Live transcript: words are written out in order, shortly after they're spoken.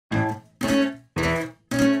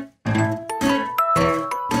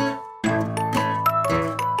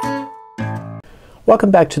Welcome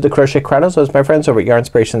back to the Crochet Cradles. As my friends over at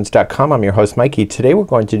Yarnspirations.com, I'm your host Mikey. Today we're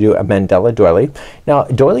going to do a Mandala doily. Now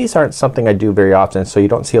doilies aren't something I do very often, so you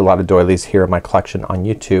don't see a lot of doilies here in my collection on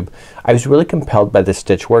YouTube. I was really compelled by the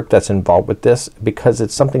stitch work that's involved with this because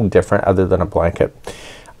it's something different other than a blanket.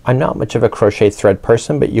 I'm not much of a crochet thread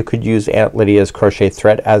person, but you could use Aunt Lydia's crochet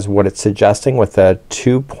thread as what it's suggesting with a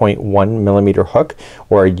 2.1 millimeter hook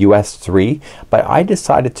or a US 3, but I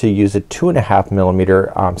decided to use a 2.5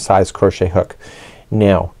 millimeter size crochet hook.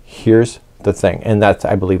 Now here's the thing, and that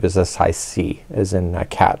I believe is a size C, as in a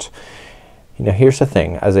cat. Now here's the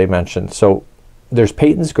thing, as I mentioned, so there's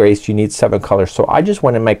Peyton's Grace. You need 7 colors, so I just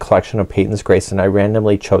went in my collection of Peyton's Grace and I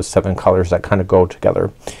randomly chose 7 colors that kind of go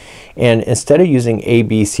together. And instead of using A,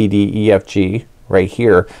 B, C, D, E, F, G right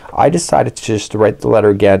here, I decided to just write the letter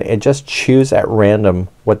again and just choose at random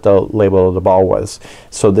what the label of the ball was.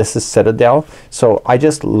 So this is Citadel. So I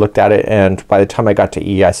just looked at it, and by the time I got to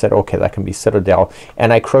E I said okay, that can be Citadel,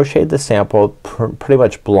 and I crocheted the sample pretty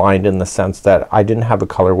much blind in the sense that I didn't have a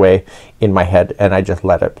colorway in my head and I just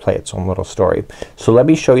let it play its own little story. So let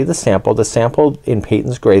me show you the sample. The sample in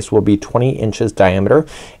Peyton's Grace will be 20 inches diameter.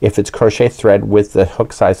 If it's crochet thread with the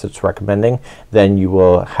hook size it's recommending, then you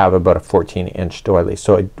will have about a 14-inch doily,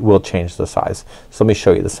 so it will change the size. So let me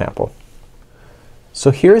show you the sample. So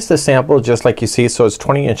here's the sample just like you see. So it's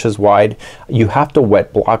 20 inches wide. You have to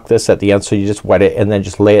wet block this at the end, so you just wet it and then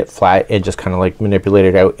just lay it flat and just kinda like manipulate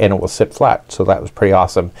it out and it will sit flat. So that was pretty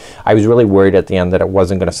awesome. I was really worried at the end that it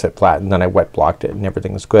wasn't gonna sit flat, and then I wet blocked it and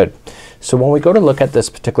everything was good. So when we go to look at this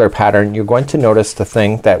particular pattern, you're going to notice the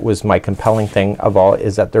thing that was my compelling thing of all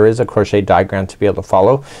is that there is a crochet diagram to be able to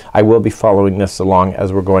follow. I will be following this along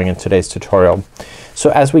as we're going in today's tutorial. So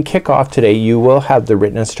as we kick off today, you will have the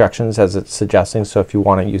written instructions as it's suggesting, so if you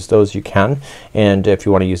want to use those you can, and if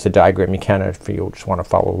you want to use the diagram you can, if you just want to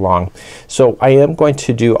follow along. So I am going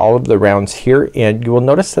to do all of the rounds here, and you will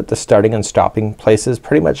notice that the starting and stopping places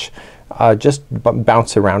pretty much just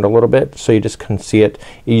bounce around a little bit, so you just can see it.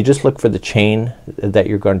 You just look for the chain that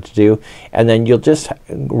you're going to do, and then you'll just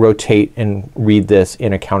rotate and read this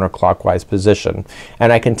in a counterclockwise position.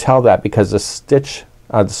 And I can tell that because the stitch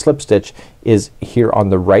the slip stitch is here on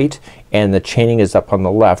the right and the chaining is up on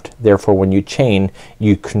the left. Therefore when you chain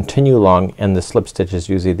you continue along and the slip stitch is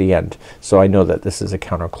usually the end. So I know that this is a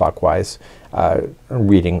counterclockwise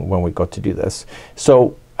reading when we go to do this.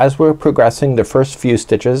 So as we're progressing, the first few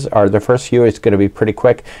stitches are the first few is gonna be pretty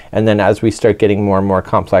quick, and then as we start getting more and more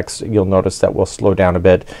complex you'll notice that we'll slow down a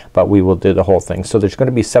bit, but we will do the whole thing. So there's gonna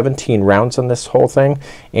be 17 rounds on this whole thing,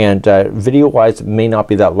 and video wise it may not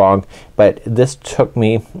be that long, but this took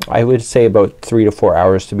me I would say about 3 to 4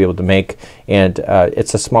 hours to be able to make, and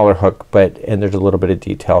it's a smaller hook, and there's a little bit of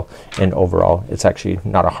detail, and overall it's actually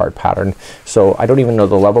not a hard pattern. So I don't even know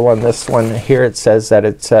the level on this one. Here it says that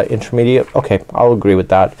it's intermediate. Okay, I'll agree with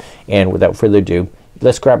that, and without further ado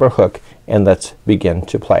let's grab our hook and let's begin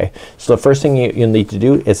to play. So the first thing you'll need to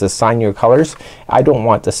do is assign your colors. I don't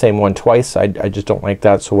want the same one twice. I just don't like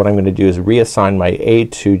that. So what I'm gonna do is reassign my A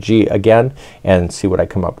to G again and see what I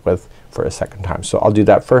come up with for a second time. So I'll do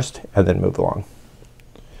that first and then move along.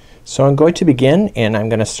 So I'm going to begin, and I'm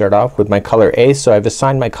gonna start off with my color A. So I've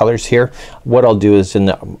assigned my colors here. What I'll do is in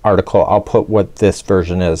the article I'll put what this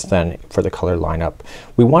version is then for the color lineup.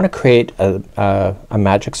 We want to create a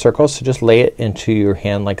magic circle, so just lay it into your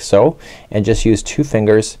hand like so, and just use 2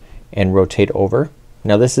 fingers and rotate over.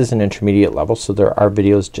 Now this is an intermediate level, so there are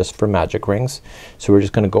videos just for magic rings. So we're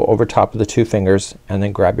just gonna go over top of the 2 fingers and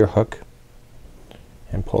then grab your hook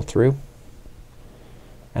and pull through,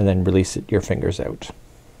 and then release your fingers out.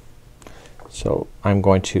 So I'm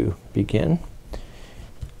going to begin,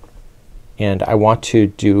 and I want to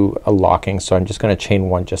do a locking, so I'm just gonna chain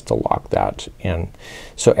 1 just to lock that in.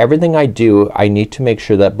 So everything I do I need to make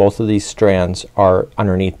sure that both of these strands are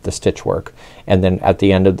underneath the stitch work, and then at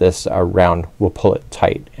the end of this round we'll pull it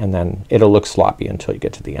tight, and then it'll look sloppy until you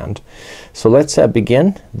get to the end. So let's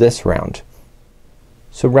begin this round.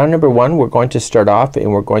 So round number 1 we're going to start off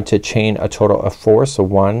and we're going to chain a total of 4. So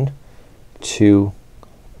 1, 2,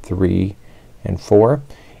 3 and 4,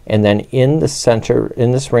 and then in the center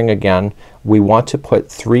in this ring again we want to put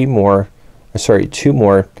 2 more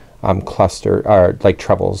cluster like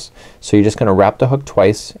trebles. So you're just gonna wrap the hook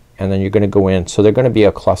twice and then you're gonna go in. So they're gonna be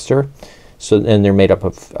a cluster, so and they're made up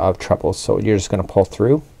of trebles. So you're just gonna pull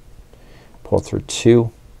through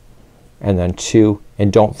 2 and then 2,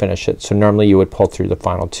 and don't finish it. So normally you would pull through the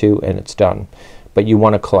final 2 and it's done, but you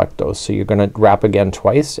want to collect those. So you're gonna wrap again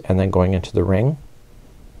twice and then going into the ring,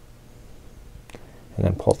 and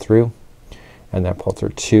then pull through, and then pull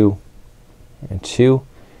through 2 and 2,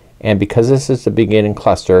 and because this is the beginning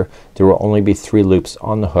cluster there will only be 3 loops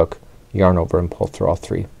on the hook yarn over and pull through all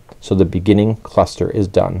 3. So the beginning cluster is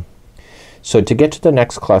done. So to get to the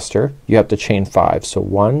next cluster you have to chain 5. So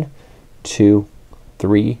 1, 2,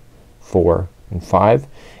 3, 4 and 5,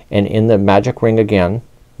 and in the magic ring again,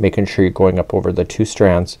 making sure you're going up over the 2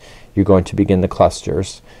 strands, you're going to begin the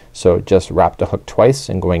clusters. So just wrap the hook twice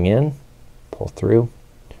and going in, pull through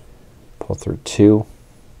 2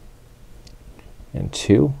 and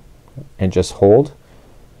 2 and just hold.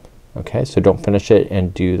 Okay, so don't finish it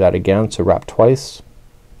and do that again. So wrap twice.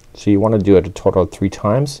 So you want to do it a total of 3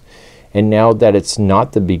 times. And now that it's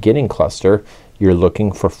not the beginning cluster, you're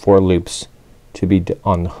looking for 4 loops to be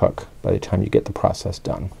on the hook by the time you get the process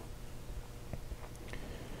done.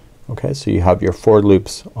 Okay, so you have your 4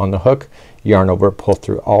 loops on the hook, yarn over, pull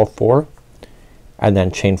through all 4 and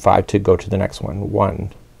then chain 5 to go to the next one.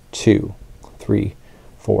 1, 2, 3,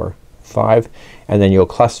 4, 5 and then you'll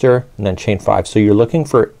cluster and then chain 5. So you're looking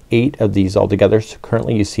for 8 of these all together. So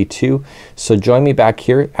currently you see 2. So join me back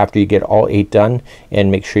here after you get all 8 done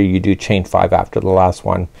and make sure you do chain 5 after the last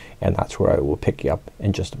one, and that's where I will pick you up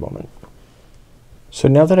in just a moment. So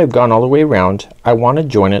now that I've gone all the way around, I want to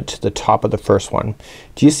join it to the top of the first one.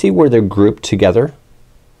 Do you see where they're grouped together?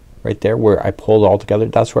 Right there where I pulled all together,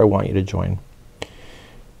 that's where I want you to join.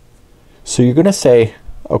 So you're gonna say,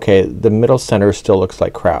 okay, the middle center still looks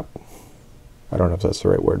like crap. I don't know if that's the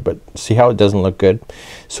right word, but see how it doesn't look good?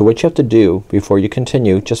 So what you have to do before you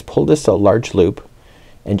continue, just pull this a large loop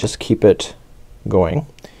and just keep it going.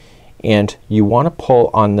 And you want to pull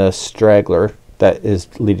on the straggler that is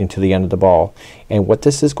leading to the end of the ball. And what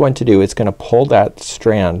this is going to do, it's gonna pull that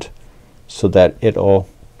strand so that it'll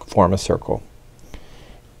form a circle.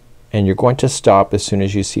 And you're going to stop as soon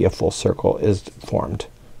as you see a full circle is formed.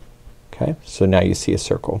 Okay, so now you see a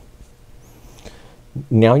circle.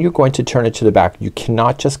 Now you're going to turn it to the back. You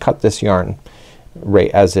cannot just cut this yarn right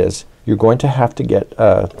as is. You're going to have to get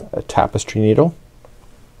a tapestry needle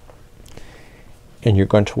and you're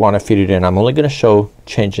going to want to feed it in. I'm only gonna show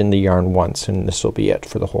changing the yarn once and this will be it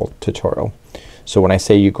for the whole tutorial. So when I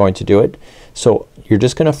say you're going to do it, so you're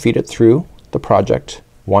just gonna feed it through the project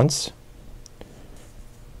once,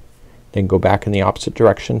 then go back in the opposite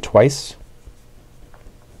direction twice,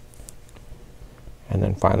 and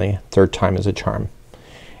then finally 3rd time is a charm.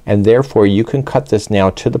 And therefore you can cut this now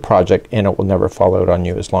to the project and it will never fall out on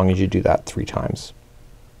you as long as you do that 3 times.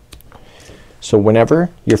 So whenever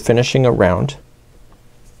you're finishing a round,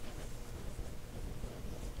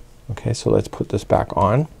 okay, so let's put this back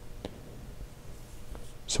on.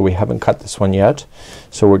 So we haven't cut this one yet.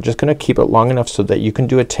 So we're just gonna keep it long enough so that you can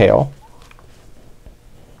do a tail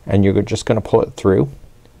and you're just gonna pull it through.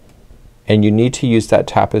 And you need to use that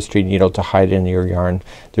tapestry needle to hide in your yarn.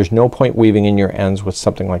 There's no point weaving in your ends with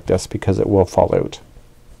something like this because it will fall out.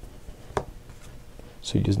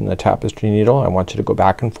 So using the tapestry needle, I want you to go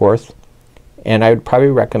back and forth, and I would probably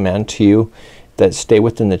recommend to you that stay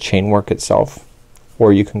within the chain work itself,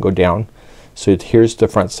 or you can go down. So here's the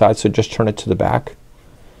front side, so just turn it to the back.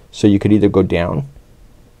 So you could either go down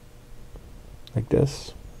like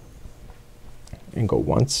this and go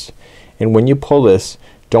once, and when you pull this,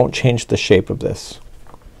 don't change the shape of this.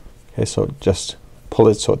 Okay, so just pull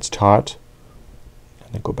it so it's taut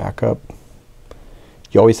and then go back up.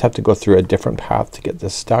 You always have to go through a different path to get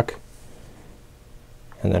this stuck,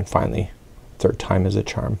 and then finally 3rd time is a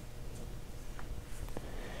charm.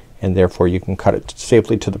 And therefore you can cut it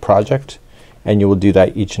safely to the project, and you will do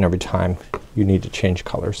that each and every time you need to change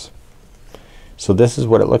colors. So this is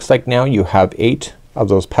what it looks like now. You have 8 of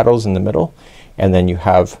those petals in the middle, and then you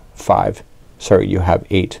have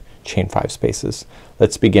 8 chain 5 spaces.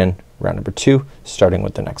 Let's begin round number 2, starting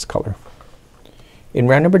with the next color. In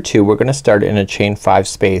round number 2 we're gonna start in a chain 5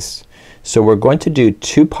 space. So we're going to do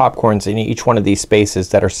 2 popcorns in each one of these spaces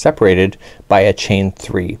that are separated by a chain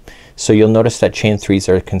 3. So you'll notice that chain 3s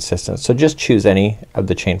are consistent. So just choose any of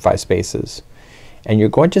the chain 5 spaces. And you're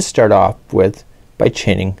going to start off with by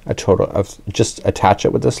chaining a total of, just attach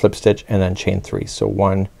it with a slip stitch and then chain 3. So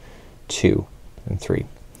 1, 2 and 3.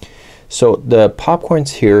 So the popcorns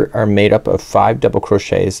here are made up of 5 double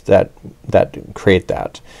crochets that create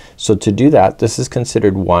that. So to do that, this is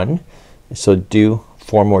considered 1. So do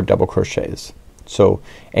 4 more double crochets. So,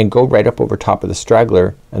 and go right up over top of the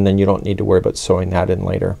straggler, and then you don't need to worry about sewing that in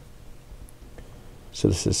later. So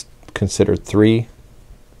this is considered 3,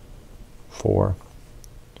 4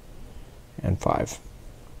 and 5.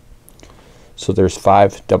 So there's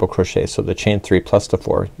 5 double crochets. So the chain 3 plus the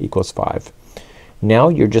 4 equals 5. Now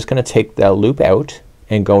you're just gonna take that loop out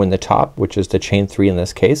and go in the top, which is the chain 3 in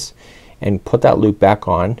this case, and put that loop back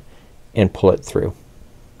on and pull it through.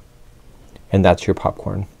 And that's your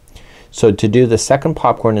popcorn. So to do the second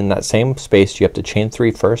popcorn in that same space you have to chain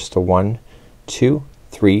 3 first. So 1, 2,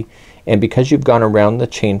 3, and because you've gone around the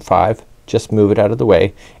chain 5, just move it out of the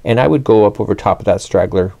way, and I would go up over top of that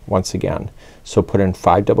straggler once again. So put in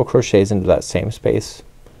 5 double crochets into that same space.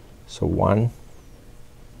 So 1,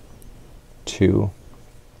 2,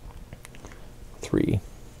 3,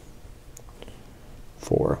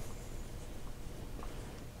 4,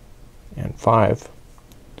 and 5,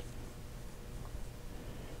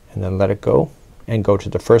 and then let it go and go to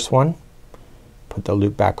the first one, put the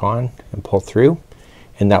loop back on and pull through,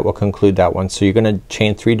 and that will conclude that one. So you're gonna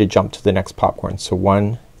chain 3 to jump to the next popcorn. So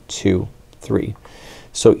 1, 2, 3.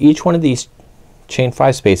 So each one of these chain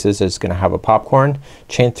 5 spaces is gonna have a popcorn,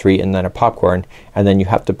 chain 3, and then a popcorn, and then you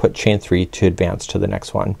have to put chain 3 to advance to the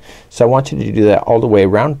next one. So I want you to do that all the way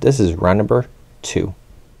around. This is round number 2.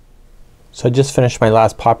 So I just finished my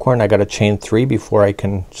last popcorn. I got a chain 3 before I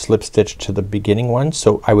can slip stitch to the beginning one.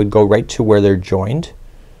 So I would go right to where they're joined.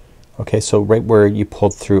 Okay, so right where you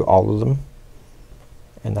pulled through all of them,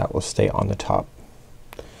 and that will stay on the top.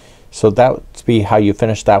 So that would be how you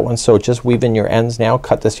finish that one. So just weave in your ends now,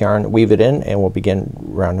 cut this yarn, weave it in, and we'll begin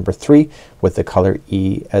round number 3 with the color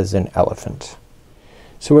E as in elephant.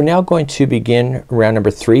 So we're now going to begin round number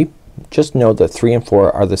 3. Just know that 3 and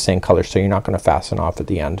 4 are the same color, so you're not gonna fasten off at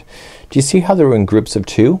the end. Do you see how they're in groups of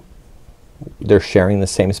 2? They're sharing the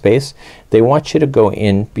same space. They want you to go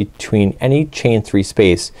in between any chain 3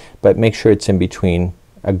 space, but make sure it's in between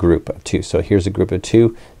a group of 2. So here's a group of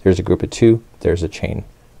 2, there's a group of 2, there's a chain.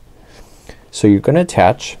 So you're gonna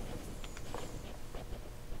attach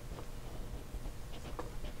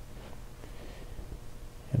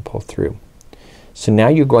and pull through. So now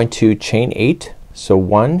you're going to chain 8. So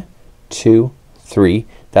 1, 2, 3,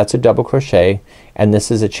 that's a double crochet, and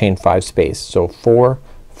this is a chain 5 space. So 4,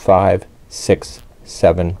 5, 6,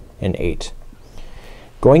 7, and 8.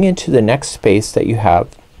 Going into the next space that you have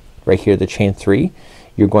right here, the chain 3,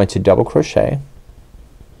 you're going to double crochet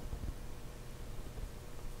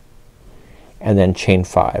and then chain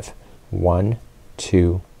 5. 1,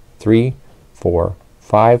 2, 3, 4,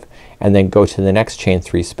 5, and then go to the next chain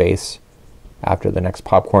 3 space after the next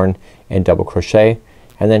popcorn and double crochet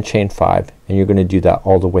and then chain 5, and you're gonna do that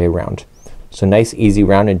all the way around. So nice easy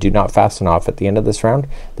round, and do not fasten off at the end of this round.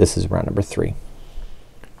 This is round number 3.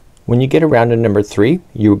 When you get around to number 3,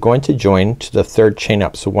 you're going to join to the third chain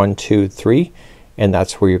up. So 1, 2, 3, and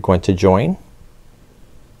that's where you're going to join,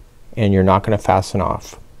 and you're not gonna fasten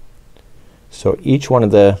off. So each one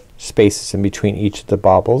of the spaces in between each of the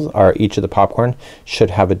baubles or each of the popcorn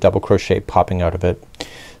should have a double crochet popping out of it.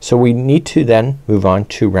 So we need to then move on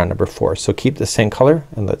to round number 4. So keep the same color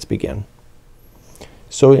and let's begin.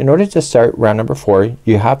 So in order to start round number 4,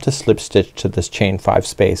 you have to slip stitch to this chain 5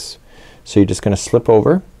 space. So you're just gonna slip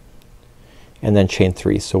over and then chain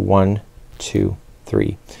 3. So 1, 2,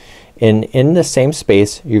 3. In the same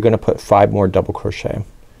space you're gonna put 5 more double crochet.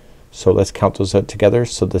 So let's count those out together.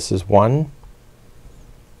 So this is 1,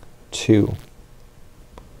 2,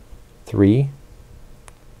 3,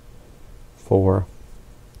 4,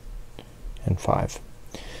 and 5.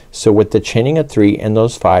 So with the chaining of 3 and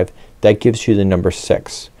those 5, that gives you the number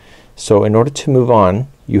 6. So in order to move on,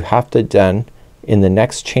 you have to then in the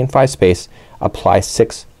next chain 5 space apply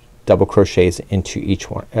 6 double crochets into each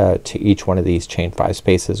one to each one of these chain 5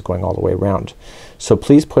 spaces going all the way around. So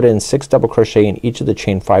please put in 6 double crochet in each of the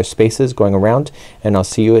chain 5 spaces going around, and I'll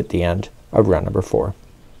see you at the end of round number 4.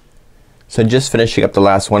 So just finishing up the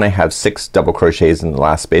last one, I have 6 double crochets in the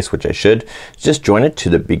last space, which I should just join it to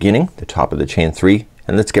the beginning, the top of the chain 3,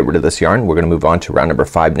 and let's get rid of this yarn. We're gonna move on to round number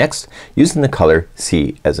 5 next using the color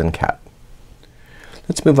C as in cat.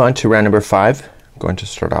 Let's move on to round number 5. I'm going to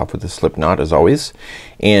start off with a slip knot as always,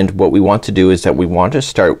 and what we want to do is that we want to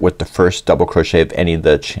start with the first double crochet of any of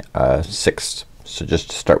the 6. So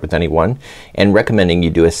just start with any one, and recommending you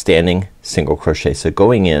do a standing single crochet. So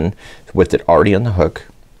going in with it already on the hook,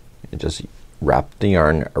 and just wrap the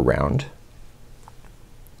yarn around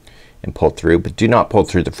and pull through, but do not pull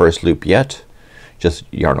through the first loop yet. Just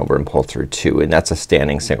yarn over and pull through 2, and that's a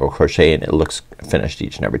standing single crochet, and it looks finished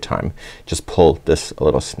each and every time. Just pull this a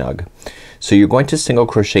little snug. So you're going to single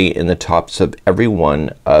crochet in the tops of every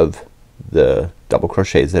one of the double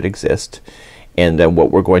crochets that exist, and then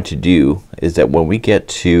what we're going to do is that when we get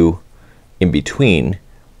to in between,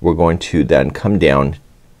 we're going to then come down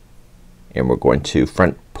and we're going to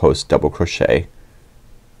front post double crochet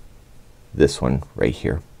this one right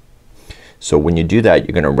here. So when you do that,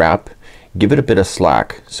 you're gonna wrap, give it a bit of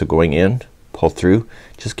slack. So going in, pull through,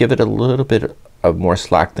 just give it a little bit of more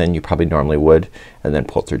slack than you probably normally would, and then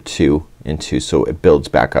pull through 2 and 2 so it builds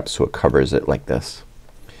back up so it covers it like this.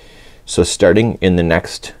 So starting in the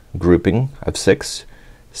next grouping of 6,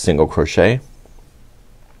 single crochet,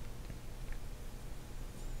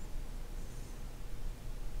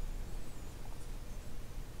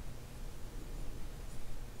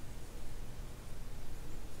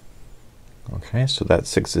 okay, so that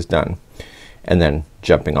 6 is done, and then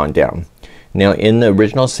jumping on down. Now in the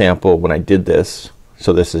original sample when I did this,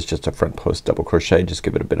 so this is just a front post double crochet, just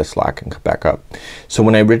give it a bit of slack and come back up. So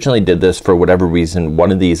when I originally did this, for whatever reason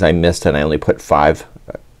one of these I missed and I only put 5.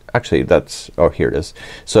 Actually that's, oh here it is.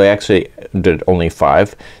 So I actually did only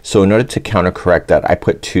 5. So in order to counter correct that, I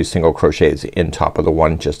put 2 single crochets in top of the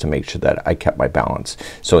one just to make sure that I kept my balance.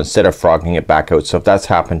 So instead of frogging it back out, so if that's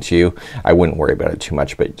happened to you, I wouldn't worry about it too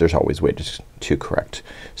much, but there's always ways to correct.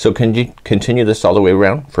 So can you continue this all the way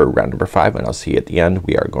around for round number 5, and I'll see you at the end.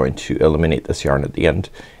 We are going to eliminate this yarn at the end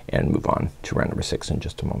and move on to round number 6 in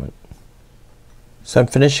just a moment. So I'm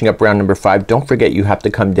finishing up round number 5. Don't forget you have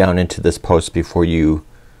to come down into this post before you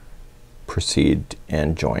proceed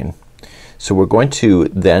and join. So we're going to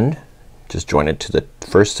then just join it to the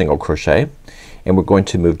first single crochet, and we're going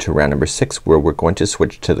to move to round number 6 where we're going to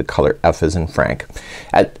switch to the color F as in Frank.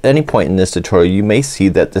 At any point in this tutorial you may see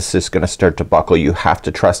that this is gonna start to buckle. You have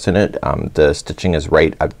to trust in it. The stitching is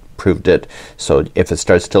right. I've proved it. So if it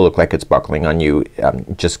starts to look like it's buckling on you,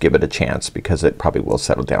 just give it a chance because it probably will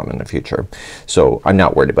settle down in the future. So I'm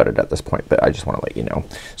not worried about it at this point, but I just want to let you know.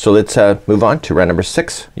 So let's move on to round number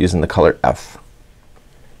 6 using the color F.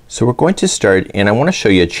 So we're going to start, and I want to show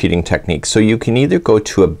you a cheating technique. So you can either go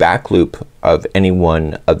to a back loop of any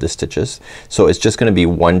one of the stitches. So it's just gonna be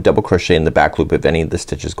 1 double crochet in the back loop of any of the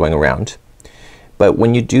stitches going around. But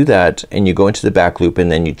when you do that and you go into the back loop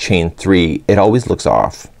and then you chain 3, it always looks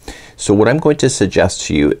off. So what I'm going to suggest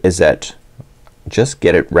to you is that just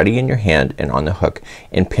get it ready in your hand and on the hook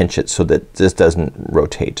and pinch it so that this doesn't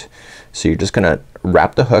rotate. So you're just gonna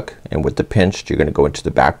wrap the hook, and with the pinch you're gonna go into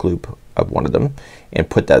the back loop of one of them and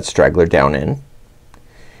put that straggler down in,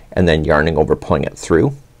 and then yarning over, pulling it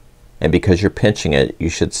through, and because you're pinching it you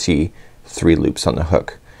should see 3 loops on the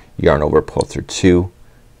hook. Yarn over, pull through 2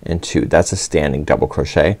 and 2. That's a standing double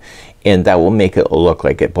crochet, and that will make it look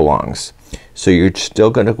like it belongs. So you're still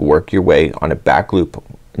gonna work your way on a back loop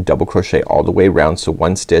double crochet all the way around, so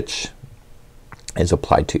 1 stitch is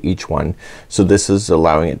applied to each one. So this is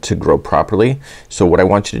allowing it to grow properly. So what I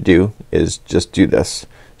want you to do is just do this.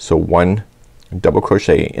 So 1 double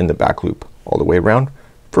crochet in the back loop all the way around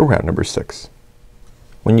for round number 6.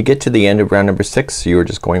 When you get to the end of round number 6, you are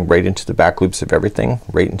just going right into the back loops of everything,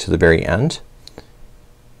 right into the very end,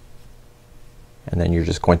 and then you're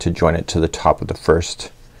just going to join it to the top of the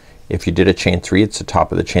first. If you did a chain 3, it's the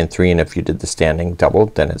top of the chain 3, and if you did the standing double,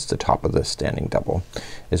 then it's the top of the standing double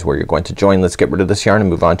is where you're going to join. Let's get rid of this yarn and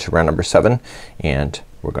move on to round number 7, and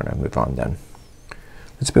we're gonna move on then.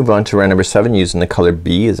 Let's move on to round number 7 using the color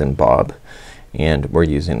B as in Bob, and we're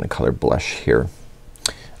using the color Blush here.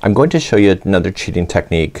 I'm going to show you another cheating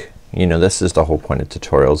technique. You know, this is the whole point of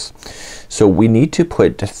tutorials. So we need to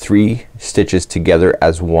put 3 stitches together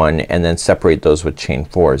as one and then separate those with chain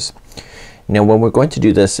 4s. Now when we're going to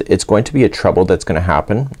do this, it's going to be a treble that's gonna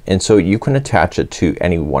happen, and so you can attach it to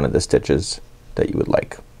any one of the stitches that you would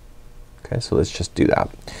like. Okay, so let's just do that.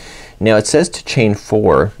 Now it says to chain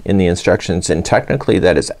 4 in the instructions, and technically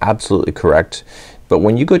that is absolutely correct, but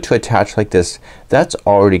when you go to attach like this, that's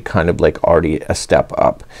already kind of like already a step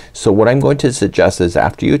up. So what I'm going to suggest is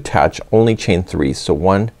after you attach, only chain 3. So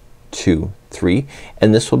 1, 2, 3,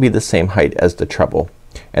 and this will be the same height as the treble,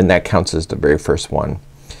 and that counts as the very first one.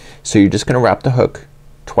 So you're just gonna wrap the hook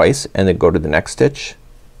twice and then go to the next stitch,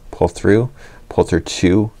 pull through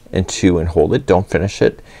 2 and 2 and hold it, don't finish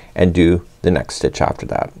it, and do the next stitch after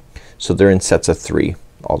that. So they're in sets of 3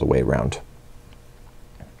 all the way around.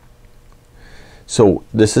 So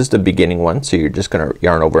this is the beginning one, so you're just gonna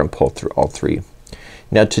yarn over and pull through all 3.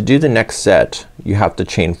 Now to do the next set you have to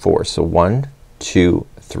chain 4. So 1, 2,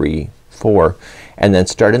 3, 4, and then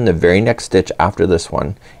start in the very next stitch after this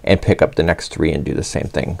one and pick up the next 3 and do the same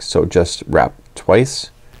thing. So just wrap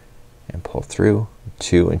twice and pull through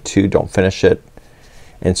 2 and 2, don't finish it,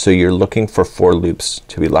 and so you're looking for 4 loops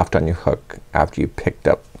to be left on your hook after you picked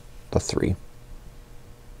up the 3.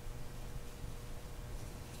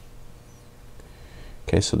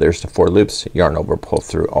 Okay, so there's the 4 loops. Yarn over, pull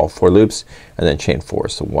through all 4 loops, and then chain 4.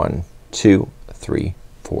 So 1, 2, 3,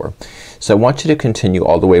 4. So I want you to continue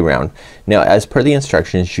all the way around. Now as per the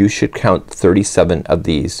instructions you should count 37 of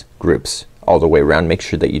these groups all the way around. Make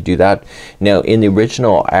sure that you do that. Now in the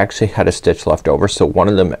original I actually had a stitch left over, so one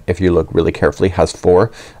of them, if you look really carefully, has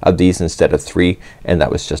 4 of these instead of 3, and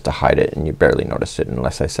that was just to hide it, and you barely noticed it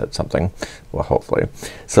unless I said something. Well, hopefully.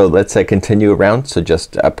 So let's continue around. So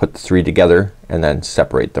just put the 3 together and then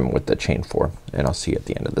separate them with the chain 4, and I'll see you at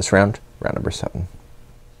the end of this round, round number 7.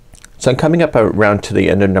 So I'm coming up around to the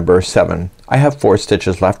end of number 7. I have 4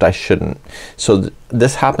 stitches left. I shouldn't. So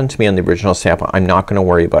this happened to me on the original sample. I'm not gonna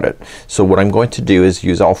worry about it. So what I'm going to do is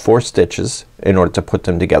use all 4 stitches in order to put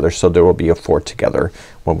them together, so there will be a 4 together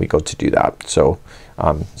when we go to do that. So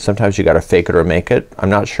sometimes you gotta fake it or make it. I'm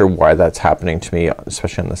not sure why that's happening to me,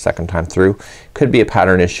 especially on the second time through. Could be a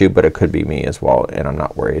pattern issue, but it could be me as well, and I'm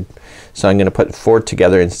not worried. So I'm gonna put 4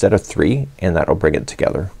 together instead of 3, and that'll bring it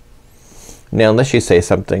together. Now unless you say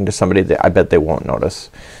something to somebody, I bet they won't notice.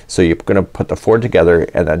 So you're gonna put the 4 together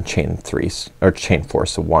and then chain 3 or chain 4.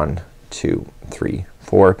 So 1, 2, 3,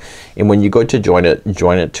 4, and when you go to join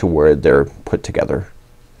it to where they're put together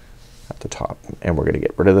at the top. And we're gonna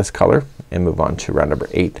get rid of this color and move on to round number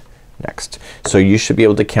 8 next. So you should be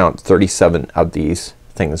able to count 37 of these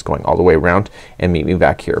things going all the way around, and meet me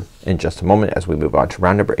back here in just a moment as we move on to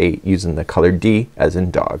round number 8 using the color D as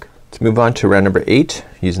in dog. To move on to round number 8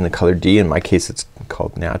 using the color D, in my case it's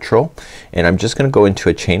called natural, and I'm just gonna go into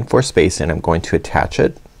a chain 4 space and I'm going to attach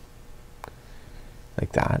it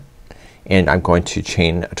like that, and I'm going to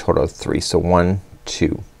chain a total of 3. So 1,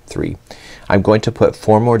 2, 3. I'm going to put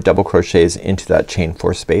 4 more double crochets into that chain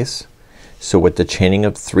 4 space. So with the chaining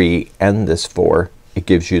of 3 and this 4, it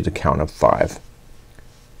gives you the count of 5.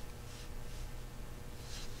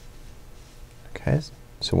 Okay,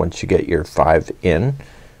 so once you get your 5 in,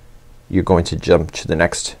 you're going to jump to the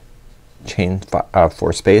next chain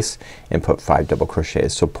 4 space and put 5 double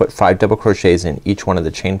crochets. So put 5 double crochets in each one of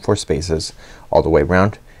the chain 4 spaces all the way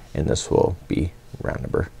around, and this will be round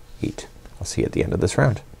number 8. I'll see you at the end of this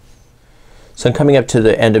round. So I'm coming up to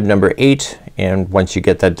the end of number 8, and once you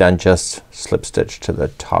get that done, just slip stitch to the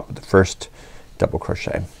top of the first double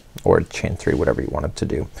crochet or chain 3, whatever you want it to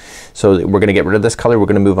do. So we're gonna get rid of this color. We're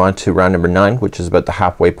gonna move on to round number 9, which is about the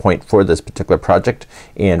halfway point for this particular project,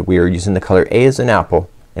 and we are using the color A as an apple.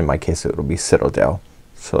 In my case it will be Citadel.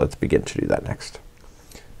 So let's begin to do that next.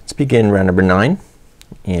 Let's begin round number 9,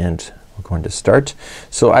 and we're going to start.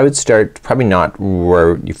 So I would start probably not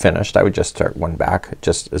where you finished. I would just start one back,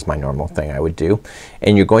 just as my normal thing I would do,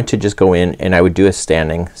 and you're going to just go in and I would do a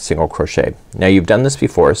standing single crochet. Now you've done this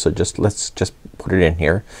before, so let's just put it in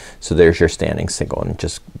here. So there's your standing single, and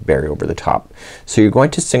just bury over the top. So you're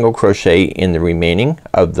going to single crochet in the remaining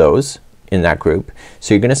of those in that group.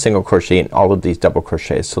 So you're gonna single crochet in all of these double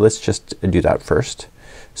crochets. So let's just do that first.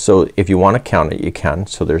 So if you want to count it, you can.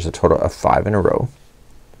 So there's a total of 5 in a row.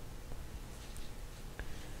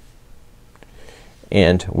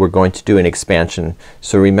 And we're going to do an expansion.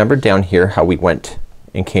 So remember down here how we went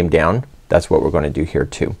and came down? That's what we're going to do here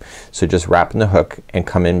too. So just wrap in the hook and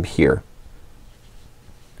come in here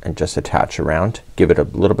and just attach around. Give it a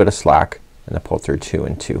little bit of slack and then pull through 2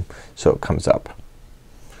 and 2 so it comes up.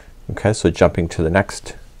 Okay, so jumping to the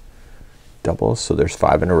next double. So there's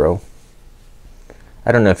 5 in a row.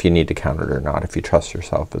 I don't know if you need to count it or not. If you trust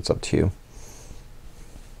yourself, it's up to you.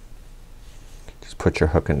 Just put your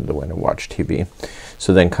hook into the wind and watch TV.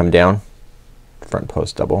 So then come down, front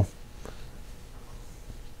post double,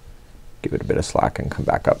 give it a bit of slack and come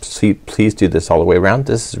back up. So please do this all the way around.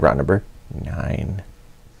 This is round number 9.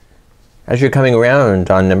 As you're coming around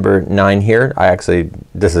on number 9 here,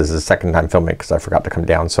 this is the second time filming because I forgot to come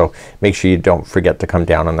down, so make sure you don't forget to come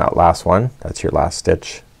down on that last one. That's your last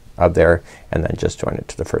stitch up there, and then just join it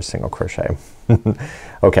to the first single crochet.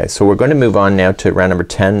 Okay, so we're going to move on now to round number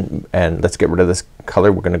 10, and let's get rid of this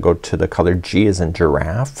color. We're gonna go to the color G as in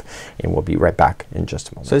giraffe, and we'll be right back in just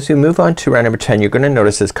a moment. So as you move on to round number 10, you're gonna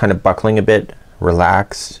notice it's kind of buckling a bit.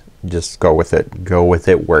 Relax, just go with it,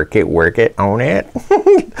 work it, own it.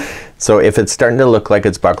 So if it's starting to look like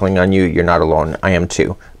it's buckling on you, you're not alone. I am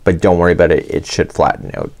too, but don't worry about it. It should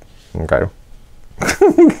flatten out. Okay.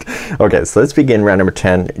 Okay, so let's begin round number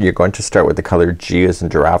 10. You're going to start with the color G as in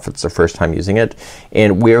giraffe. It's the first time using it,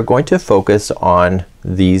 and we are going to focus on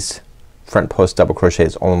these front post double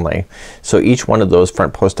crochets only. So each one of those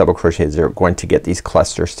front post double crochets are going to get these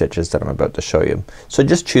cluster stitches that I'm about to show you. So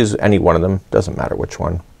just choose any one of them, doesn't matter which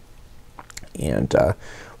one. And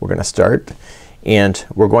we're gonna start, and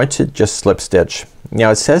we're going to just slip stitch.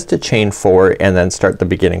 Now it says to chain 4 and then start the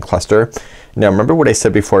beginning cluster. Now remember what I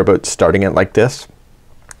said before about starting it like this?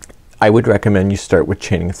 I would recommend you start with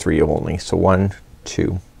chaining 3 only. So 1,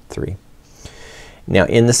 2, 3. Now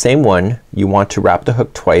in the same one you want to wrap the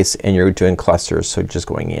hook twice, and you're doing clusters. So just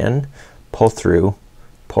going in, pull through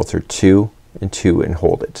 2, and 2 and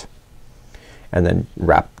hold it, and then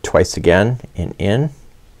wrap twice again and in,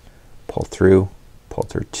 pull through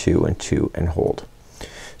 2 and 2 and hold.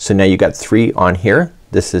 So now you got 3 on here.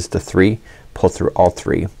 This is the 3. Pull through all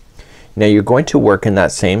 3. Now you're going to work in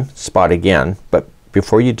that same spot again, but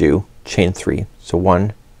before you do, chain 3. So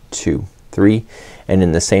 1, 2, 3, and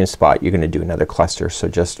in the same spot you're gonna do another cluster. So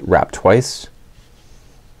just wrap twice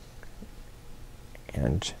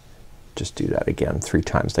and just do that again 3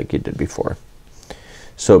 times like you did before.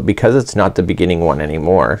 So because it's not the beginning one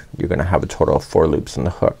anymore, you're gonna have a total of 4 loops in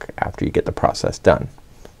the hook after you get the process done.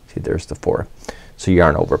 See, there's the 4. So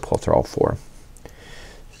yarn over, pull through all 4.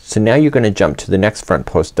 So now you're gonna jump to the next front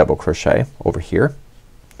post double crochet over here,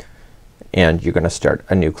 and you're gonna start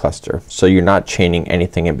a new cluster. So you're not chaining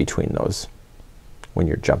anything in between those when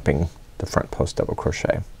you're jumping the front post double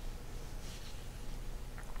crochet.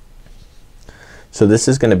 So this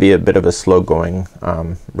is gonna be a bit of a slow going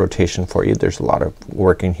rotation for you. There's a lot of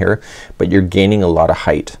work in here, but you're gaining a lot of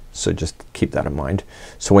height, so just keep that in mind.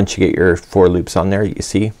 So once you get your 4 loops on there, you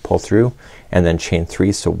see, pull through and then chain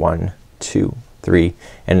 3. So 1, 2, 3,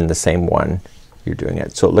 and in the same one you're doing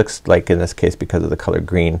it. So it looks like in this case, because of the color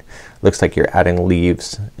green, looks like you're adding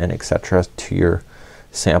leaves and etc. to your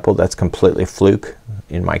sample. That's completely fluke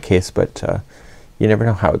in my case, but you never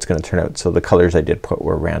know how it's gonna turn out. So the colors I did put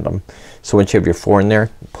were random. So once you have your 4 in there,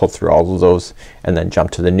 pull through all of those and then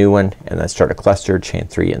jump to the new one and then start a cluster, chain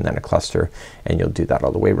 3 and then a cluster, and you'll do that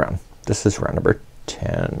all the way around. This is round number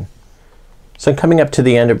 10. So I'm coming up to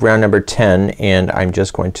the end of round number 10, and I'm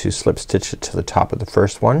just going to slip stitch it to the top of the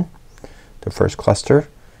first one, the first cluster,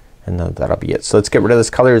 and then that'll be it. So let's get rid of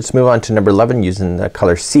this color. Let's move on to number 11 using the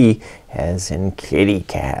color C as in kitty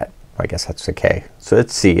cat. I guess that's the K. So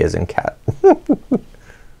it's C as in cat.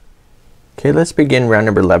 Okay, let's begin round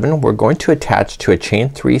number 11. We're going to attach to a chain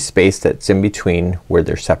 3 space that's in between where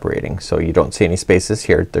they're separating. So you don't see any spaces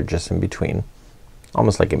here, they're just in between,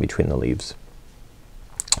 almost like in between the leaves.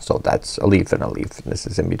 So that's a leaf and a leaf, and this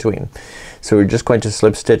is in between. So we're just going to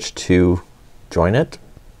slip stitch to join it,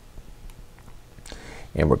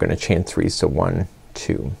 and we're gonna chain 3. So 1,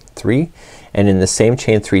 2, 3, and in the same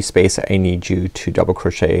chain 3 space I need you to double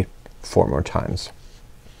crochet 4 more times.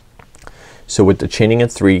 So with the chaining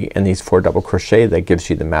of 3 and these 4 double crochet, that gives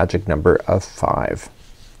you the magic number of 5.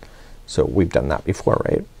 So we've done that before,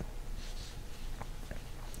 right?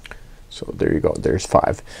 So there you go, there's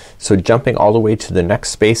 5. So jumping all the way to the next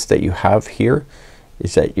space that you have here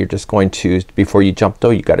is that you're just going to, before you jump though,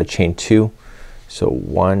 you gotta chain 2. So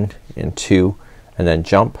 1 and 2 and then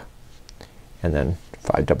jump, and then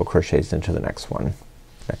 5 double crochets into the next one,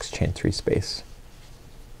 next chain 3 space.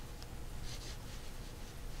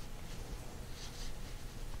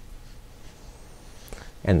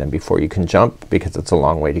 And then before you can jump, because it's a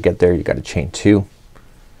long way to get there, you gotta chain 2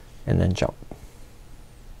 and then jump.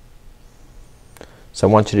 So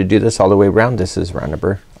I want you to do this all the way around. This is round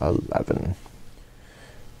number 11.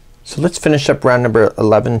 So let's finish up round number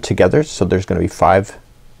 11 together. So there's gonna be 5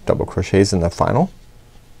 double crochets in the final.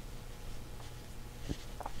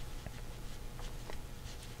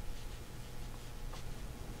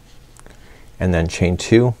 And then chain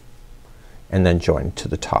 2 and then join to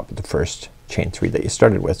the top of the first chain 3 that you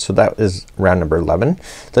started with. So that is round number 11.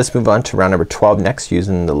 Let's move on to round number 12 next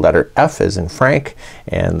using the letter F as in Frank,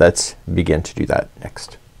 and let's begin to do that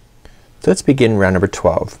next. So let's begin round number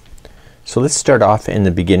 12. So let's start off in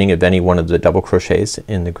the beginning of any one of the double crochets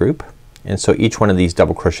in the group, and so each one of these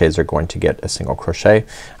double crochets are going to get a single crochet.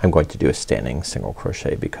 I'm going to do a standing single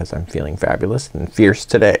crochet because I'm feeling fabulous and fierce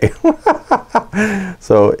today.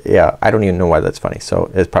 So yeah, I don't even know why that's funny,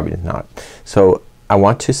 so it's probably not. So I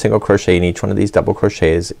want to single crochet in each one of these double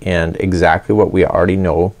crochets, and exactly what we already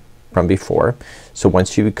know from before. So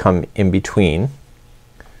once you come in between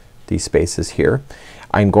these spaces here,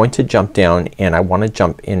 I'm going to jump down and I want to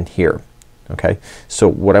jump in here. Okay, so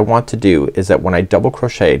what I want to do is that when I double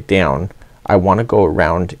crochet down, I want to go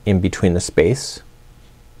around in between the space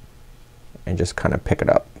and just kind of pick it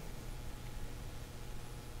up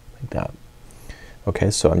like that.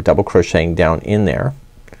 Okay, so I'm double crocheting down in there,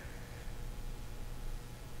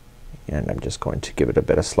 and I'm just going to give it a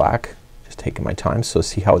bit of slack, just taking my time. So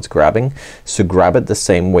see how it's grabbing? So grab it the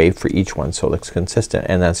same way for each one so it looks consistent,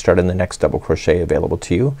 and then start in the next double crochet available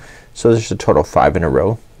to you. So there's a total of 5 in a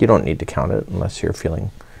row. You don't need to count it unless you're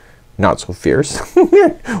feeling not so fierce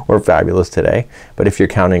or fabulous today, but if your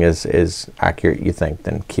counting is accurate, you think,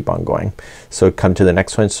 then keep on going. So come to the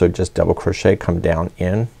next one. So just double crochet, come down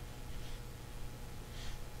in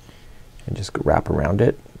and just wrap around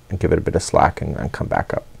it and give it a bit of slack, and then come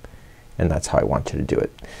back up. And that's how I want you to do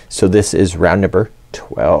it. So this is round number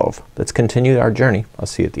 12. Let's continue our journey. I'll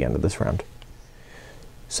see you at the end of this round.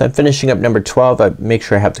 So I'm finishing up number 12. I make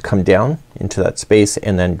sure I have to come down into that space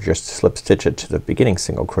and then just slip stitch it to the beginning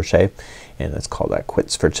single crochet, and let's call that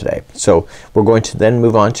quits for today. So we're going to then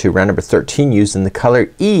move on to round number 13 using the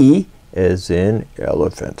color E as in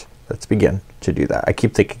elephant. Let's begin to do that. I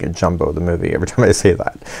keep thinking of Jumbo the movie every time I say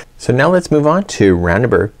that. So now let's move on to round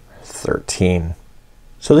number 13.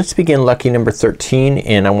 So let's begin lucky number 13,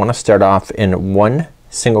 and I want to start off in one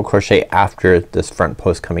single crochet after this front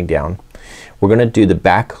post coming down. We're gonna do the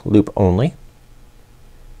back loop only.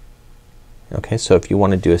 Okay, so if you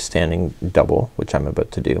want to do a standing double, which I'm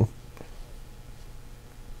about to do,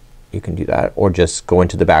 you can do that, or just go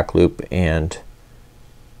into the back loop and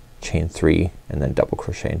chain 3 and then double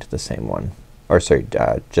crochet into the same one, or sorry,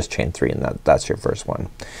 just chain 3 and that's your first one.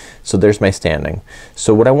 So there's my standing.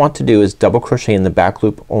 So what I want to do is double crochet in the back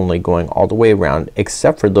loop only, going all the way around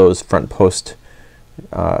except for those front post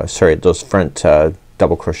those front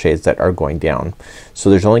double crochets that are going down. So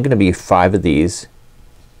there's only gonna be 5 of these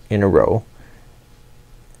in a row,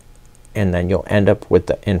 and then you'll end up with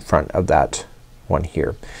the in front of that one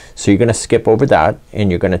here. So you're gonna skip over that and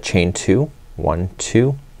you're gonna chain 2, 1,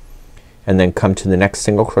 2, and then come to the next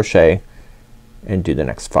single crochet and do the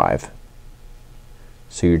next 5.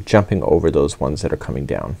 So you're jumping over those ones that are coming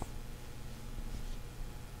down.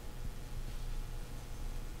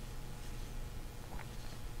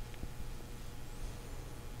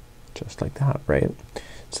 Just like that, right?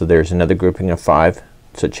 So there's another grouping of 5.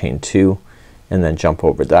 So chain 2 and then jump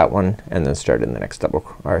over that one and then start in the next double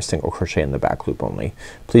or single crochet in the back loop only.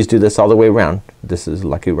 Please do this all the way around. This is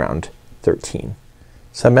lucky round 13.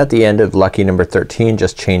 So I'm at the end of lucky number 13.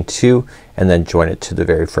 Just chain 2 and then join it to the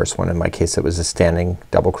very first one. In my case it was a standing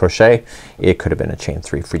double crochet. It could have been a chain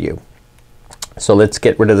 3 for you. So let's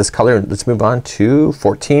get rid of this color. Let's move on to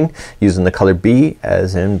 14 using the color B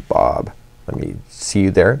as in Bob. Let me see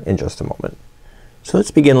you there in just a moment. So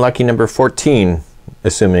let's begin lucky number 14,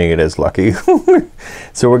 assuming it is lucky.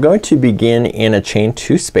 So we're going to begin in a chain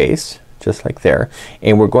 2 space just like there,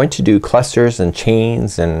 and we're going to do clusters and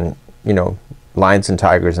chains and lions and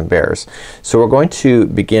tigers and bears. So we're going to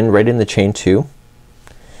begin right in the chain 2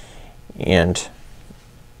 and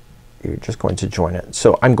you're just going to join it.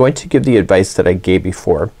 So I'm going to give the advice that I gave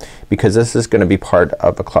before because this is gonna be part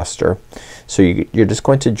of a cluster. So you're just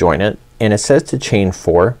going to join it, and it says to chain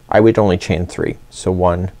 4. I would only chain 3. So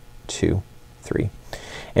 1, 2, 3.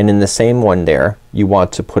 And in the same one there you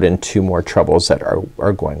want to put in 2 more trebles that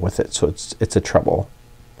are going with it. So it's a treble.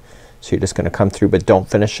 So you're just gonna come through but don't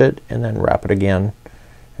finish it, and then wrap it again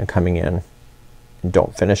and coming in and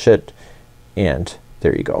don't finish it, and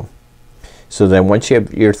there you go. So then once you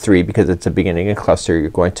have your 3, because it's a beginning of cluster, you're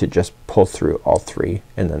going to just pull through all 3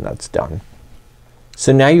 and then that's done.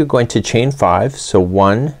 So now you're going to chain 5. So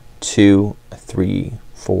 1, 2, 3,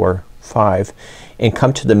 4, 5, and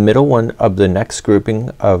come to the middle one of the next grouping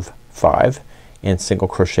of 5 and single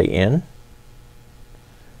crochet in.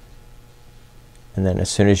 And then as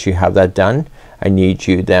soon as you have that done, I need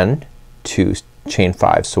you then to chain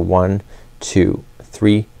 5. So 1, 2,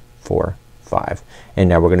 3, 4, 5. And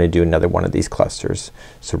now we're gonna do another one of these clusters.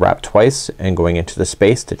 So wrap twice and going into the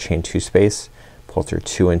space to chain 2 space, pull through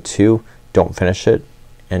 2 and 2, don't finish it,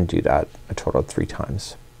 and do that a total of 3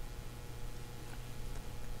 times.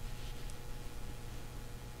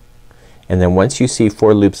 And then once you see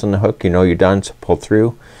 4 loops on the hook, you know you're done, so pull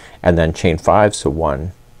through and then chain 5. So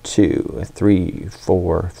 1, 2, 3,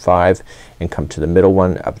 4, 5, and come to the middle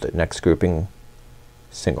one of the next grouping,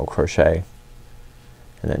 single crochet,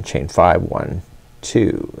 and then chain 5, 1,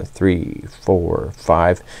 2, 3, 4,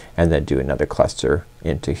 5, and then do another cluster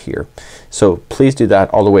into here. So please do that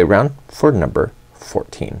all the way around for number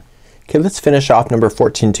 14. Okay, let's finish off number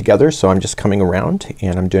 14 together. So I'm just coming around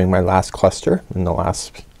and I'm doing my last cluster in the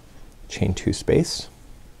last chain 2 space.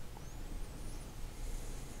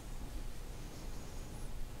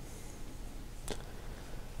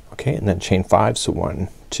 Okay, and then chain 5. So 1,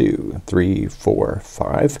 2, 3, 4,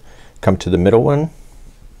 5. Come to the middle one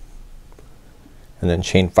and then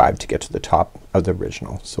chain 5 to get to the top of the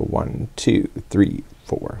original. So 1, 2, 3,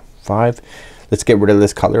 4, 5. Let's get rid of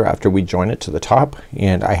this color after we join it to the top,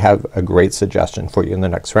 and I have a great suggestion for you in the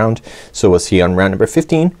next round. So we'll see you on round number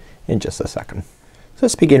 15 in just a second. So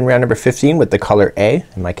let's begin round number 15 with the color A.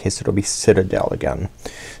 In my case it'll be Citadel again.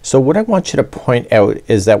 So what I want you to point out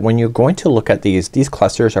is that when you're going to look at these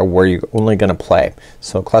clusters are where you're only gonna play.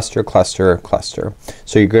 So cluster, cluster, cluster.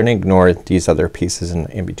 So you're gonna ignore these other pieces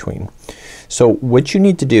in between. So what you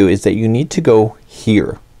need to do is that you need to go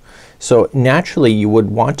here. So naturally you would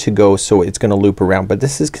want to go so it's gonna loop around, but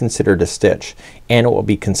this is considered a stitch and it will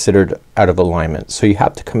be considered out of alignment. So you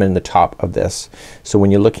have to come in the top of this. So when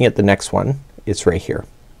you're looking at the next one, it's right here.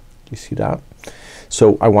 You see that?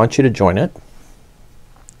 So I want you to join it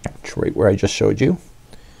right where I just showed you,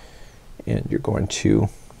 and you're going to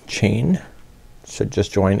chain, so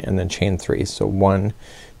just join and then chain 3. So 1,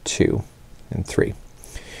 2 and 3.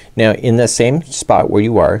 Now in the same spot where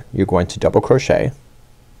you are, you're going to double crochet,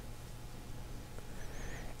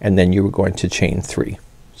 and then you're going to chain 3.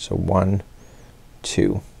 So 1,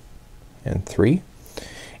 2 and 3,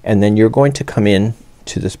 and then you're going to come in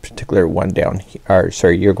to this particular one down here, or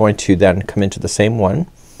sorry, you're going to then come into the same one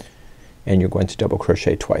and you're going to double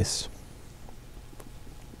crochet twice.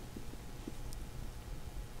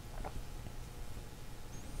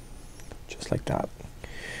 Just like that.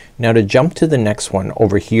 Now to jump to the next one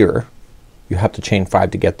over here, you have to chain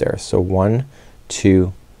 5 to get there. So 1,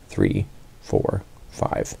 2, 3, 4,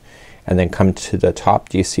 5, and then come to the top.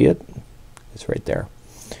 Do you see it? It's right there.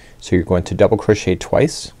 So you're going to double crochet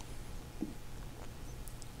twice,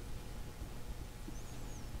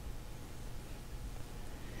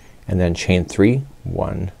 and then chain 3,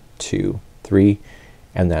 1, 2, 3,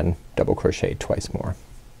 and then double crochet twice more.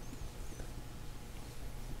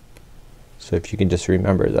 So if you can just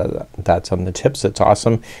remember that that's on the tips, that's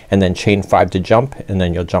awesome. And then chain 5 to jump, and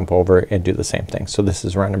then you'll jump over and do the same thing. So this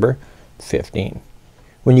is round number 15.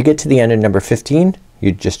 When you get to the end of number 15,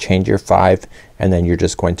 you just chain your 5, and then you're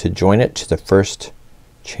just going to join it to the first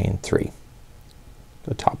chain 3.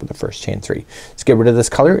 The top of the first chain 3. Let's get rid of this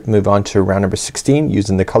color, move on to round number 16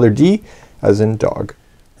 using the color D as in dog.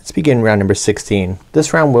 Let's begin round number 16.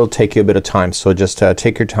 This round will take you a bit of time, so just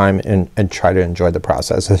take your time and try to enjoy the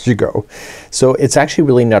process as you go. So it's actually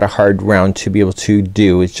really not a hard round to be able to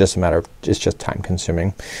do. It's just a matter of, it's just time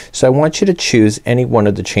consuming. So I want you to choose any one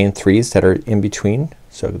of the chain 3s that are in between.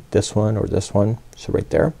 So this one or this one, so right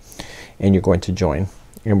there, and you're going to join,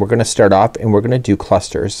 and we're gonna start off and we're gonna do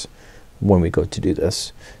clusters when we go to do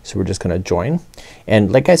this. So we're just gonna join,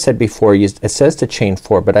 and like I said before, it says to chain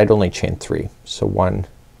 4, but I'd only chain 3. So 1,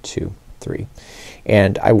 2, 3,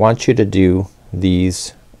 and I want you to do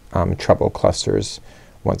these treble clusters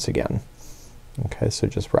once again. Okay, so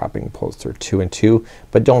just wrapping pulls through 2 and 2,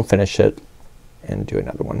 but don't finish it and do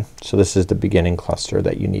another one. So this is the beginning cluster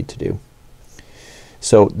that you need to do.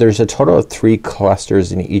 So there's a total of 3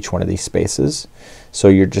 clusters in each one of these spaces. So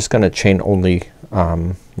you're just gonna chain only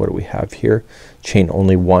what do we have here? Chain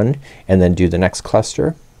only 1, and then do the next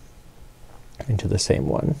cluster into the same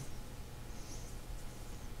one.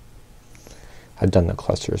 I've done the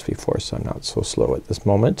clusters before, so I'm not so slow at this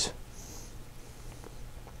moment.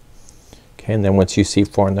 Okay, and then once you see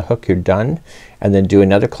 4 on the hook, you're done, and then do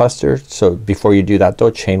another cluster. So before you do that though,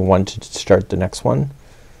 chain 1 to start the next one,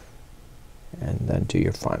 and then do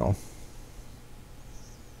your final.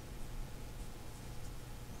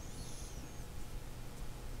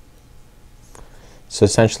 So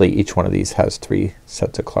essentially each one of these has 3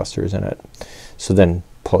 sets of clusters in it. So then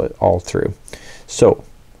pull it all through. So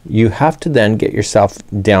you have to then get yourself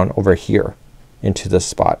down over here into this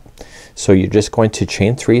spot. So you're just going to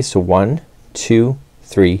chain 3, so 1, 2,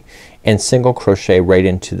 3, and single crochet right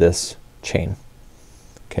into this chain.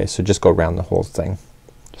 Okay, so just go around the whole thing.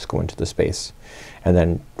 Just go into the space, and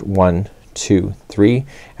then 1, 2, 3,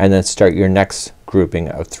 and then start your next grouping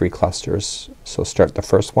of 3 clusters. So start the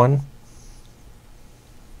first one,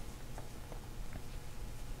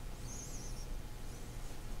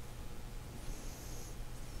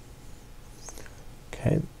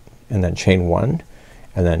 okay, and then chain 1,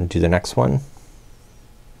 and then do the next one,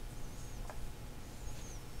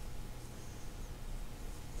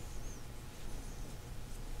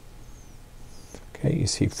 okay, you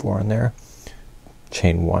see 4 in there,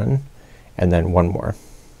 chain 1, and then 1 more.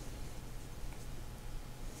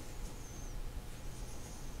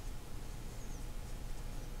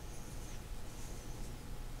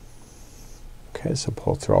 Okay, so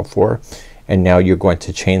pull through all 4, and now you're going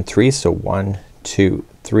to chain 3, so 1, 2,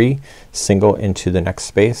 3, single into the next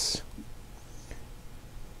space,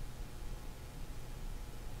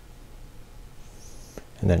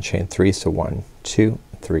 and then chain 3, so 1, 2,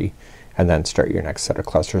 3, and then start your next set of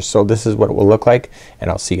clusters. So this is what it will look like, and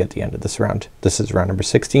I'll see you at the end of this round. This is round number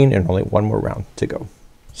 16, and only 1 more round to go.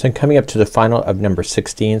 So I'm coming up to the final of number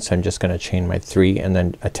 16, so I'm just gonna chain my 3 and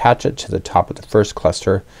then attach it to the top of the first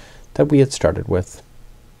cluster that we had started with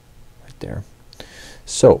right there.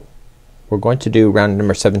 So we're going to do round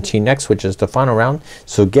number 17 next, which is the final round.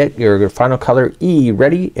 So get your final color E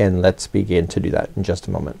ready, and let's begin to do that in just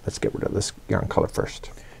a moment. Let's get rid of this yarn color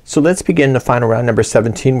first. So let's begin the final round number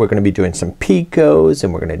 17. We're gonna be doing some picots,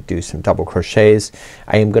 and we're gonna do some double crochets.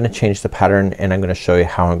 I am gonna change the pattern, and I'm gonna show you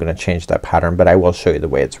how I'm gonna change that pattern, but I will show you the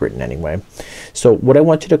way it's written anyway. So what I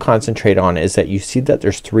want you to concentrate on is that you see that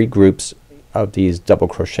there's 3 groups of these double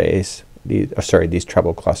crochets, these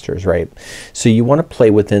treble clusters, right? So you want to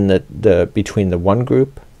play within the between the one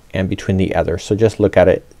group and between the other. So just look at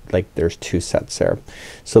it like there's two sets there.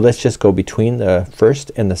 So let's just go between the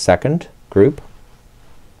first and the second group,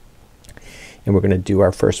 and we're gonna do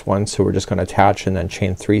our first one. So we're just gonna attach and then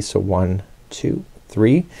chain 3. So 1, 2,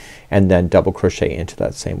 3, and then double crochet into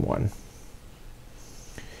that same one.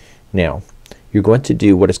 Now you're going to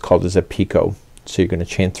do what is called as a picot. So you're gonna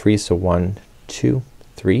chain 3. So 1, 2,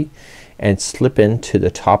 3, and slip into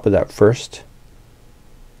the top of that first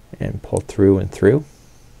and pull through and through,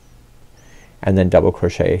 and then double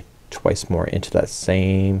crochet twice more into that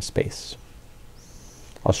same space.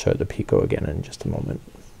 I'll show the picot again in just a moment.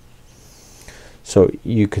 So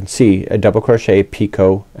you can see a double crochet,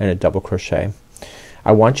 picot, and a double crochet.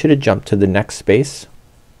 I want you to jump to the next space,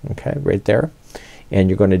 okay, right there, and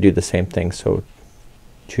you're going to do the same thing. So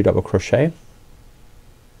 2 double crochet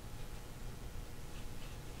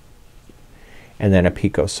and then a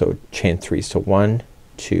picot. So chain 3. So 1,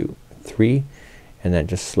 2, 3, and then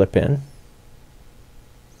just slip in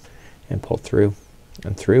and pull through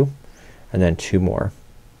and through, and then 2 more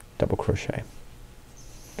double crochet.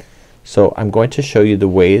 So I'm going to show you the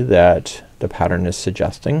way that the pattern is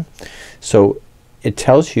suggesting. So it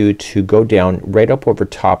tells you to go down right up over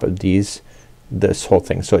top of this whole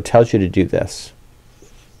thing. So it tells you to do this.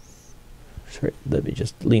 Sorry, let me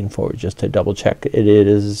just lean forward just to double check. It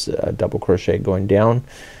is a double crochet going down,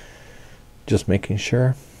 just making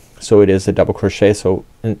sure. So it is a double crochet. So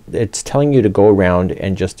it's telling you to go around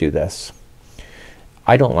and just do this.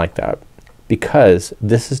 I don't like that, because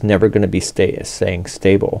this is never going to be staying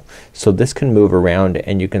stable. So this can move around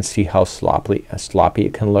and you can see how sloppy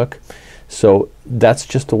it can look. So that's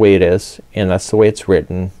just the way it is, and that's the way it's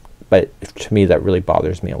written, but to me that really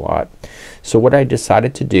bothers me a lot. So what I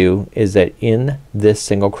decided to do is that in this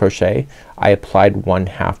single crochet I applied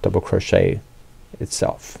 1/2 double crochet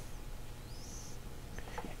itself,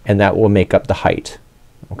 and that will make up the height.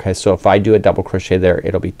 Okay, so if I do a double crochet there,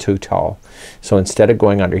 it'll be too tall. So instead of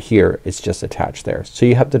going under here, it's just attached there. So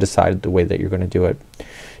you have to decide the way that you're going to do it.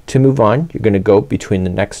 To move on, you're going to go between the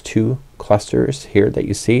next 2 clusters here that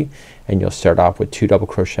you see, and you'll start off with 2 double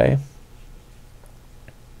crochet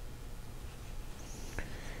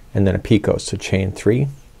and then a picot. So chain 3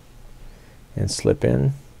 and slip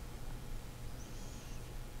in,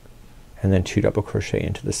 and then 2 double crochet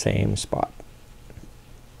into the same spot.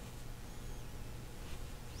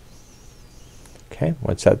 Okay,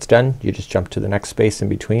 once that's done, you just jump to the next space in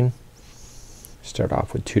between. Start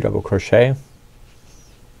off with 2 double crochet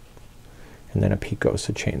and then a picot.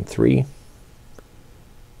 So chain 3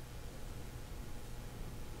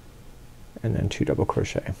 and then 2 double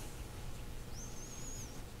crochet.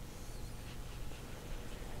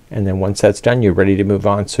 And then once that's done, you're ready to move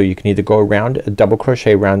on. So you can either go around a double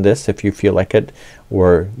crochet around this if you feel like it,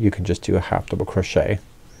 or you can just do a 1/2 double crochet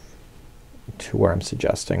to where I'm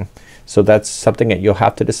suggesting. So that's something that you'll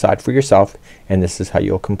have to decide for yourself, and this is how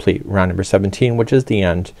you'll complete round number 17, which is the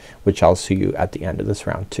end, which I'll see you at the end of this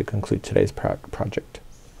round to conclude today's project.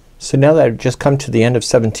 So now that I've just come to the end of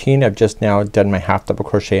 17, I've just now done my 1/2 double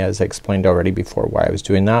crochet as I explained already before why I was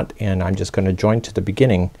doing that, and I'm just gonna join to the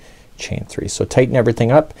beginning chain 3. So tighten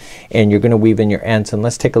everything up, and you're gonna weave in your ends, and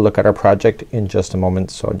let's take a look at our project in just a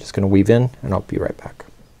moment. So I'm just gonna weave in and I'll be right back.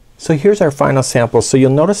 So here's our final sample. So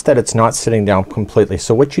you'll notice that it's not sitting down completely.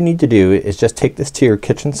 So what you need to do is just take this to your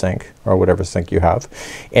kitchen sink or whatever sink you have,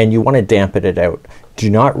 and you want to dampen it out. Do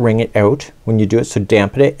not wring it out when you do it. So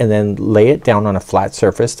dampen it and then lay it down on a flat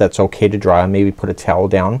surface that's okay to dry. Maybe put a towel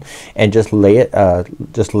down and just lay it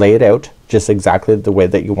out just exactly the way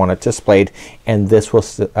that you want it displayed, and this will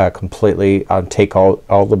completely take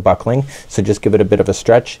all the buckling. So just give it a bit of a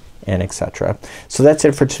stretch and etc. So that's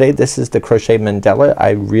it for today. This is the Crochet Mandala.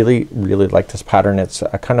 I really like this pattern. It's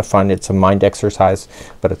kind of fun. It's a mind exercise,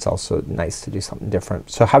 but it's also nice to do something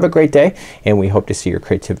different. So have a great day, and we hope to see your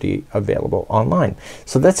creativity available online.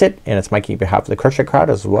 So that's it, and it's Mikey on behalf of the Crochet Crowd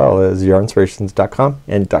as well as Yarnspirations.com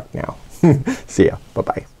and Duck Now. See ya. Bye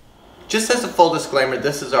bye. Just as a full disclaimer,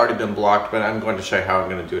 this has already been blocked, but I'm going to show you how I'm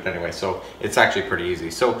going to do it anyway. So it's actually pretty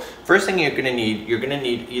easy. So first thing you're going to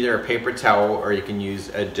need either a paper towel, or you can use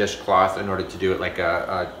a dishcloth in order to do it, like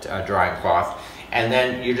a drying cloth. And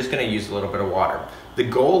then you're just going to use a little bit of water. The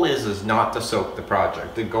goal is not to soak the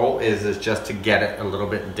project. The goal is just to get it a little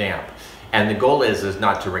bit damp. And the goal is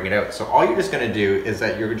not to wring it out. So all you're just going to do is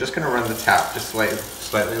that you're just going to run the tap just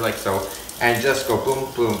slightly like so, and just go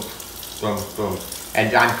boom, boom, boom, boom.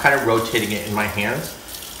 And I'm kind of rotating it in my hands,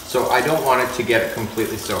 so I don't want it to get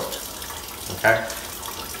completely soaked. Okay,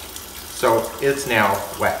 so it's now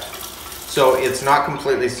wet. So it's not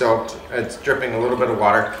completely soaked, it's dripping a little bit of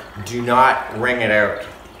water. Do not wring it out.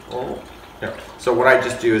 Oh, no. So what I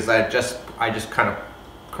just do is I just kind of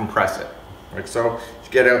compress it, like so,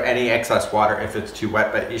 to get out any excess water if it's too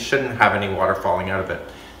wet, but you shouldn't have any water falling out of it.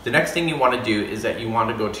 The next thing you want to do is that you want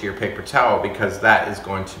to go to your paper towel, because that is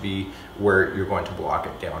going to be where you're going to block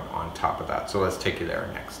it down on top of that. So let's take you there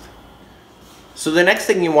next. So the next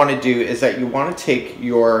thing you want to do is that you want to take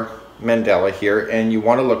your mandala here and you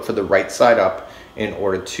want to look for the right side up in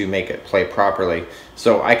order to make it play properly.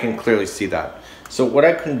 So I can clearly see that. So what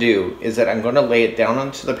I can do is that I'm going to lay it down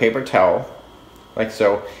onto the paper towel like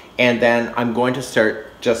so, and then I'm going to start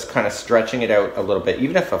just kind of stretching it out a little bit.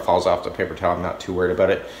 Even if it falls off the paper towel, I'm not too worried about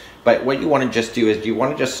it. But what you want to just do is you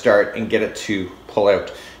want to just start and get it to pull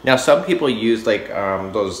out. Now some people use like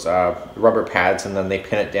those rubber pads and then they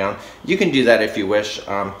pin it down. You can do that if you wish.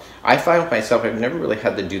 I find with myself I've never really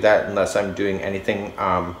had to do that unless I'm doing anything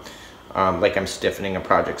like I'm stiffening a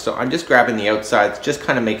project. So I'm just grabbing the outsides, just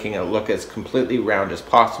kind of making it look as completely round as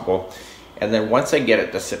possible. And then once I get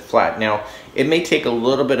it to sit flat, now it may take a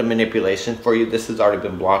little bit of manipulation for you. This has already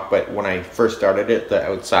been blocked, but when I first started it, the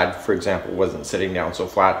outside, for example, wasn't sitting down so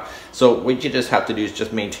flat. So what you just have to do is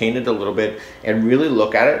just maintain it a little bit and really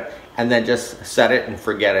look at it, and then just set it and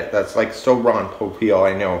forget it. That's like so Ron Popeil,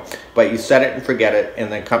 I know, but you set it and forget it,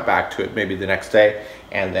 and then come back to it maybe the next day,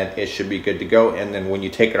 and then it should be good to go. And then when you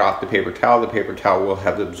take it off the paper towel will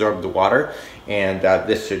have absorbed the water, and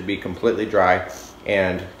this should be completely dry.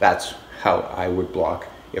 And that's how I would block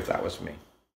if that was me.